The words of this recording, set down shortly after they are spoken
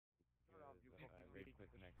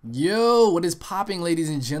Yo, what is popping, ladies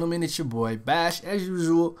and gentlemen? It's your boy Bash, as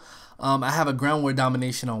usual. I have a ground war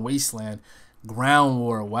domination on Wasteland. Ground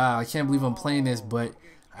war, wow, I can't believe I'm playing this, but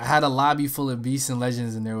I had a lobby full of beasts and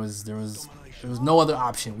legends, and there was no other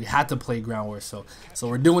option. We had to play ground war, so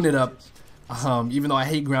we're doing it up. Even though I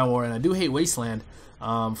hate ground war and I do hate Wasteland,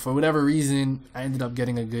 for whatever reason, I ended up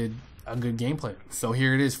getting a good gameplay. So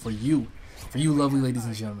here it is for you lovely ladies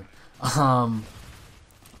and gentlemen.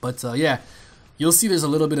 Yeah. You'll see there's a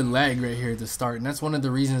little bit of lag right here at the start, and that's one of the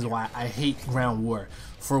reasons why I hate ground war.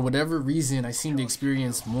 For whatever reason, I seem to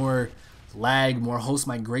experience more lag, more host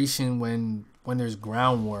migration when there's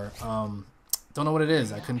ground war. Don't know what it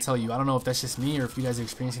is. I couldn't tell you. I don't know if that's just me or if you guys are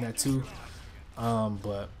experiencing that too.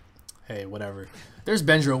 But hey, whatever. There's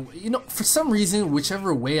Benjo. You know, for some reason,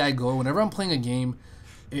 whichever way I go, whenever I'm playing a game,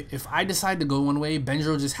 if I decide to go one way,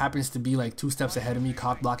 Benjo just happens to be like 2 steps ahead of me,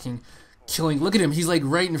 cock blocking. Killing, look at him, he's like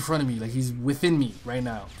right in front of me, like he's within me right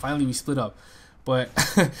now. Finally we split up. But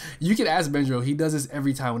you can ask Benjo, he does this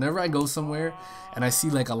every time. Whenever I go somewhere and I see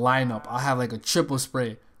like a lineup, I'll have like a triple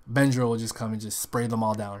spray, Benjo will just come and just spray them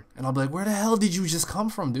all down, and I'll be like, where the hell did you just come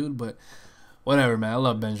from, dude? But whatever, man, I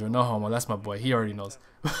love Benjo, no homo, that's my boy, he already knows.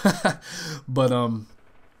 But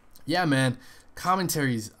yeah, man,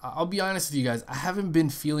 commentaries, I'll be honest with you guys, I haven't been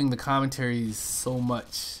feeling the commentaries so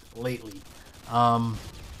much lately.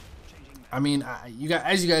 I mean,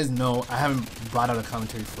 as you guys know, I haven't brought out a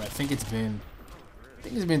commentary for it. I think it's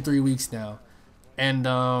been 3 weeks now, and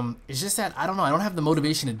it's just that I don't know. I don't have the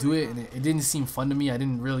motivation to do it, and it didn't seem fun to me. I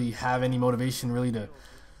didn't really have any motivation really to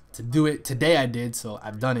do it. Today I did, so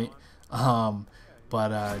I've done it.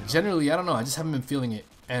 Generally, I don't know. I just haven't been feeling it,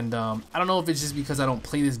 and I don't know if it's just because I don't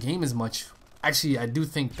play this game as much. Actually, I do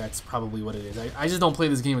think that's probably what it is. I just don't play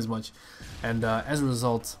this game as much, and as a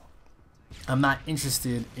result, I'm not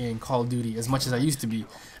interested in Call of Duty as much as I used to be.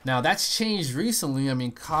 Now that's changed recently. I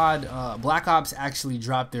mean, COD, Black Ops actually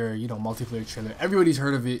dropped their multiplayer trailer. Everybody's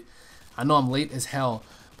heard of it. I know I'm late as hell,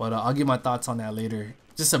 but I'll give my thoughts on that later.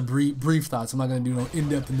 Just a brief thoughts. I'm not gonna do no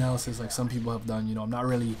in-depth analysis like some people have done. I'm not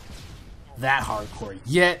really that hardcore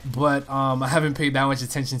yet, but I haven't paid that much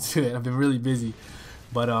attention to it. I've been really busy,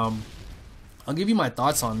 but I'll give you my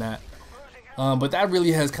thoughts on that. But that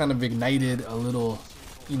really has kind of ignited a little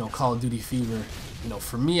Call of Duty fever,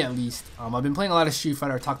 for me at least. I've been playing a lot of Street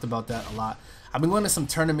Fighter. I talked about that a lot. I've been going to some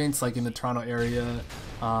tournaments like in the Toronto area.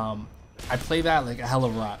 I play that like a hell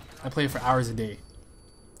of a lot. I play it for hours a day,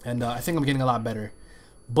 and I think I'm getting a lot better.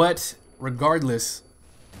 But regardless,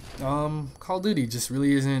 Call of Duty just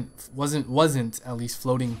really wasn't at least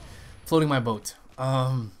floating my boat.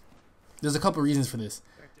 There's a couple reasons for this.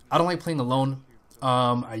 I don't like playing alone.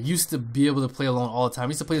 I used to be able to play alone all the time. I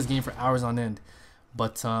used to play this game for hours on end.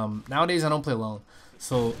 But nowadays I don't play alone.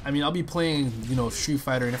 So I mean, I'll be playing Street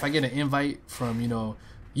Fighter, and if I get an invite from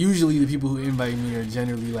usually the people who invite me are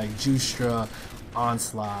generally like Justra,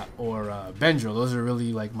 Onslaught, or Benjo. Those are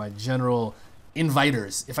really like my general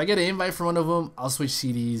inviters. If I get an invite from one of them, I'll switch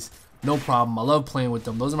CDs, no problem. I love playing with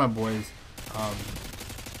them. Those are my boys.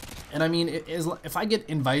 And I mean, if I get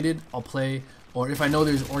invited, I'll play. Or if I know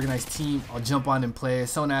there's an organized team, I'll jump on and play. If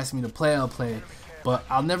someone asks me to play, I'll play. But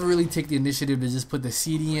I'll never really take the initiative to just put the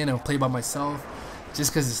CD in and play by myself,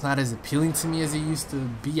 just because it's not as appealing to me as it used to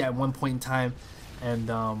be at one point in time. And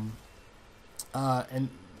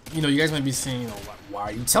you guys might be saying, why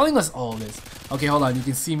are you telling us all this? Okay, hold on. You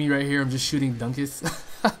can see me right here. I'm just shooting Dunkus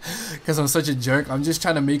because I'm such a jerk. I'm just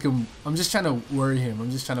trying to make him. I'm just trying to worry him.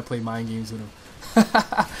 I'm just trying to play mind games with him.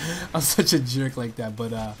 I'm such a jerk like that,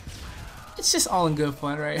 but it's just all in good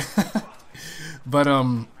fun, right? But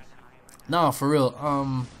no, for real.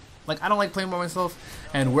 Like I don't like playing by myself,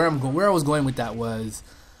 and where I was going with that was,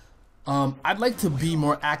 I'd like to be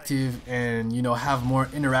more active and have more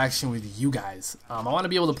interaction with you guys. I want to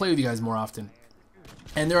be able to play with you guys more often.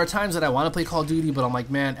 And there are times that I want to play Call of Duty, but I'm like,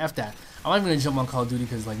 man, F that. I'm not even gonna jump on Call of Duty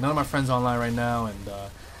because like none of my friends are online right now, and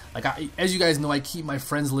as you guys know, I keep my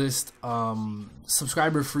friends list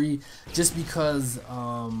subscriber free just because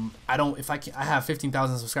I have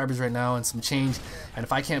 15,000 subscribers right now and some change, and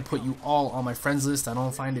if I can't put you all on my friends list, I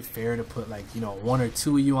don't find it fair to put like 1 or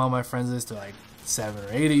 2 of you on my friends list, or like 7 or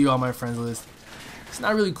 8 of you on my friends list. It's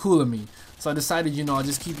not really cool of me, so I decided I'll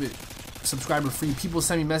just keep it subscriber free. People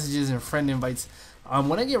send me messages and friend invites.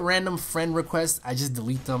 When I get random friend requests, I just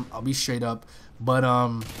delete them. I'll be straight up. But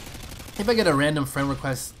if I get a random friend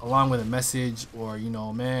request along with a message, or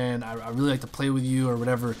man, I really like to play with you or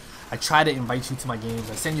whatever, I try to invite you to my games.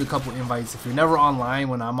 I send you a couple invites. If you're never online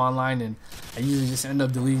when I'm online, and I usually just end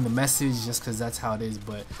up deleting the message just because that's how it is.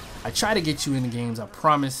 But I try to get you in the games, I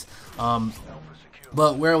promise.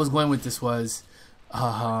 But where I was going with this was,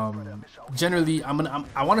 Generally,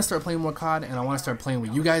 I want to start playing more COD, and I want to start playing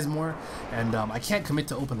with you guys more. And I can't commit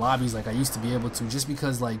to open lobbies like I used to be able to, just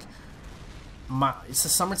because like it's the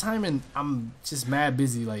summertime and I'm just mad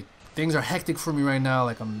busy. Like things are hectic for me right now.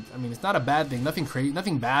 Like I mean, it's not a bad thing. Nothing crazy,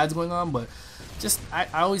 nothing bad's going on, but just I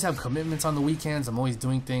always have commitments on the weekends. I'm always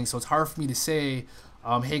doing things, so it's hard for me to say,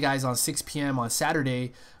 hey guys, on 6 p.m. on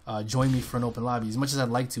Saturday, join me for an open lobby. As much as I'd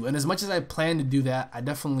like to, and as much as I plan to do that, I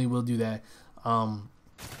definitely will do that.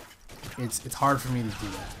 It's hard for me to do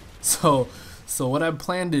that. So what I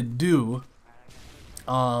plan to do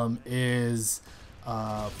is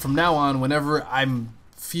from now on, whenever I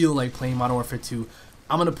feel like playing Modern Warfare 2,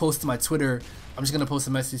 I'm gonna post to my Twitter. I'm just gonna post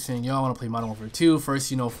a message saying, yo, I want to play Modern Warfare 2.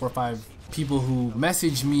 First, 4 or 5 people who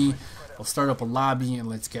message me, I'll start up a lobby and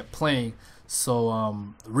let's get playing.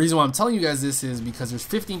 So the reason why I'm telling you guys this is because there's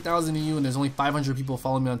 15,000 of you and there's only 500 people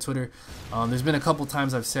following me on Twitter. There's been a couple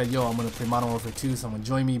times I've said, yo, I'm gonna play Modern Warfare 2, someone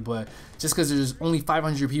join me, but just because there's only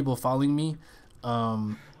 500 people following me,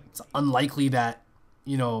 it's unlikely that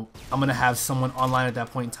I'm gonna have someone online at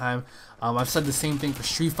that point in time. I've said the same thing for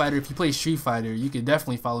Street Fighter. If you play Street Fighter, you could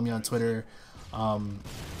definitely follow me on Twitter.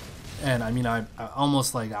 And I mean, I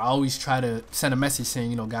always try to send a message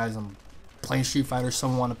saying, guys, I'm playing Street Fighter.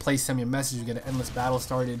 Someone want to play, send me a message. We get an endless battle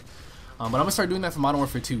started. But I'm gonna start doing that for Modern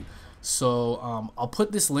Warfare 2. So I'll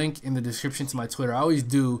put this link in the description to my Twitter. I always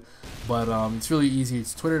do, but it's really easy.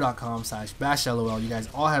 It's twitter.com/bashlol. You guys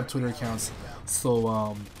all have Twitter accounts,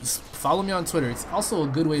 so just follow me on Twitter. It's also a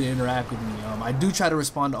good way to interact with me. I do try to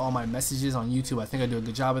respond to all my messages on YouTube. I think I do a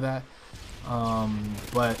good job of that.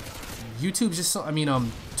 But YouTube's just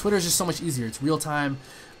Twitter's just so much easier. It's real time.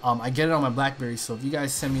 I get it on my BlackBerry, so if you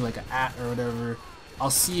guys send me like an @ or whatever, I'll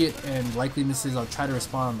see it, and likeliness is I'll try to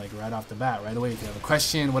respond like right off the bat, right away. If you have a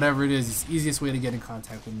question, whatever it is, it's the easiest way to get in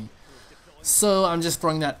contact with me. So I'm just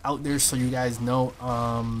throwing that out there so you guys know.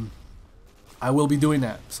 I will be doing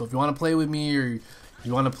that. So if you want to play with me, or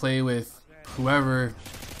you want to play with whoever,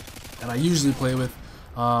 and I usually play with,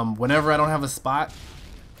 whenever I don't have a spot,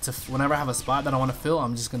 whenever I have a spot that I want to fill,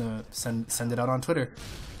 I'm just gonna send it out on Twitter.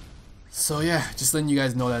 So yeah, just letting you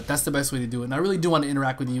guys know that that's the best way to do it. And I really do want to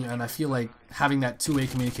interact with you, and I feel like having that two-way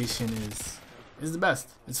communication is the best.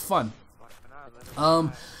 It's fun.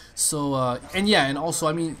 And yeah, and also,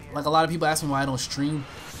 I mean, like a lot of people ask me why I don't stream.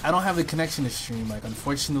 I don't have the connection to stream. Like,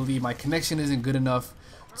 unfortunately, my connection isn't good enough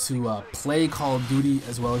to play Call of Duty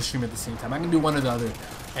as well as stream at the same time. I can do one or the other,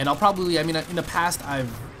 and I'll probably, I mean, in the past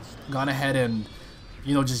I've gone ahead and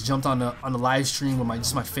just jumped on the live stream with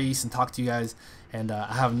just my face and talk to you guys, and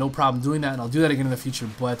I have no problem doing that, and I'll do that again in the future.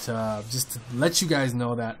 But just to let you guys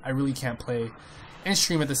know that I really can't play and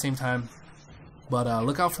stream at the same time. But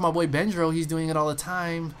look out for my boy Benjro. He's doing it all the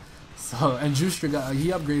time. So, and Juicer he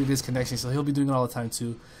upgraded his connection, so he'll be doing it all the time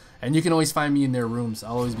too. And you can always find me in their rooms.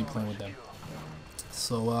 I'll always be playing with them.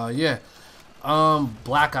 So yeah,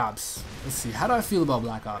 Black Ops. Let's see. How do I feel about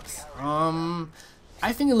Black Ops?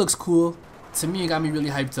 I think it looks cool. To me, it got me really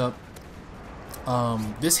hyped up.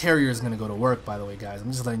 This Harrier is gonna go to work, by the way, guys.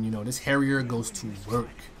 I'm just letting you know, this Harrier goes to work.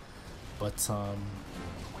 But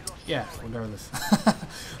yeah, regardless.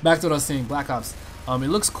 Back to what I was saying, Black Ops. It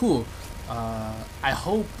looks cool.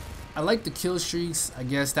 I like the Killstreaks. I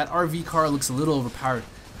guess that RV car looks a little overpowered.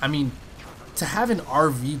 I mean, to have an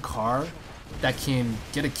RV car that can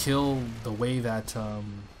get a kill the way that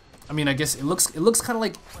I mean, I guess it looks kind of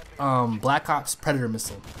like Black Ops Predator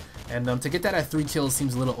missile. And to get that at 3 kills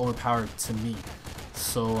seems a little overpowered to me.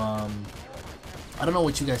 So I don't know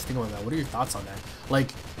what you guys think about that. What are your thoughts on that?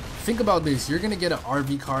 Like, think about this. You're gonna get an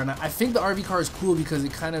RV car, and I think the RV car is cool because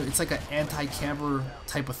it's like an anti-camper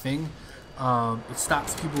type of thing. It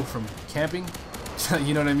stops people from camping.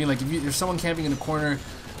 You know what I mean? Like, if there's someone camping in the corner,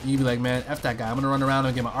 you'd be like, man, F that guy. I'm gonna run around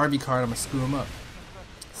and get my RV car and I'm gonna screw him up.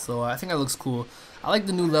 So I think that looks cool. I like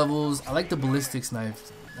the new levels. I like the ballistics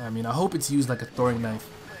knife. I mean, I hope it's used like a throwing knife.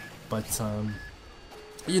 But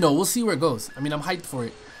we'll see where it goes. I mean, I'm hyped for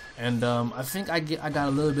it, and I think I got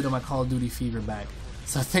a little bit of my Call of Duty fever back.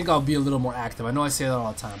 So I think I'll be a little more active. I know I say that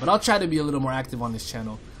all the time, but I'll try to be a little more active on this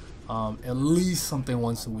channel. At least something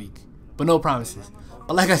once a week, but no promises.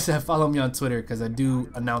 But like I said, follow me on Twitter because I do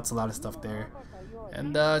announce a lot of stuff there,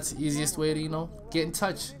 and it's the easiest way to get in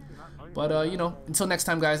touch. But until next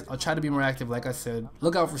time, guys, I'll try to be more active. Like I said,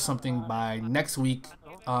 look out for something by next week,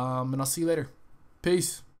 and I'll see you later.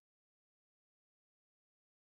 Peace.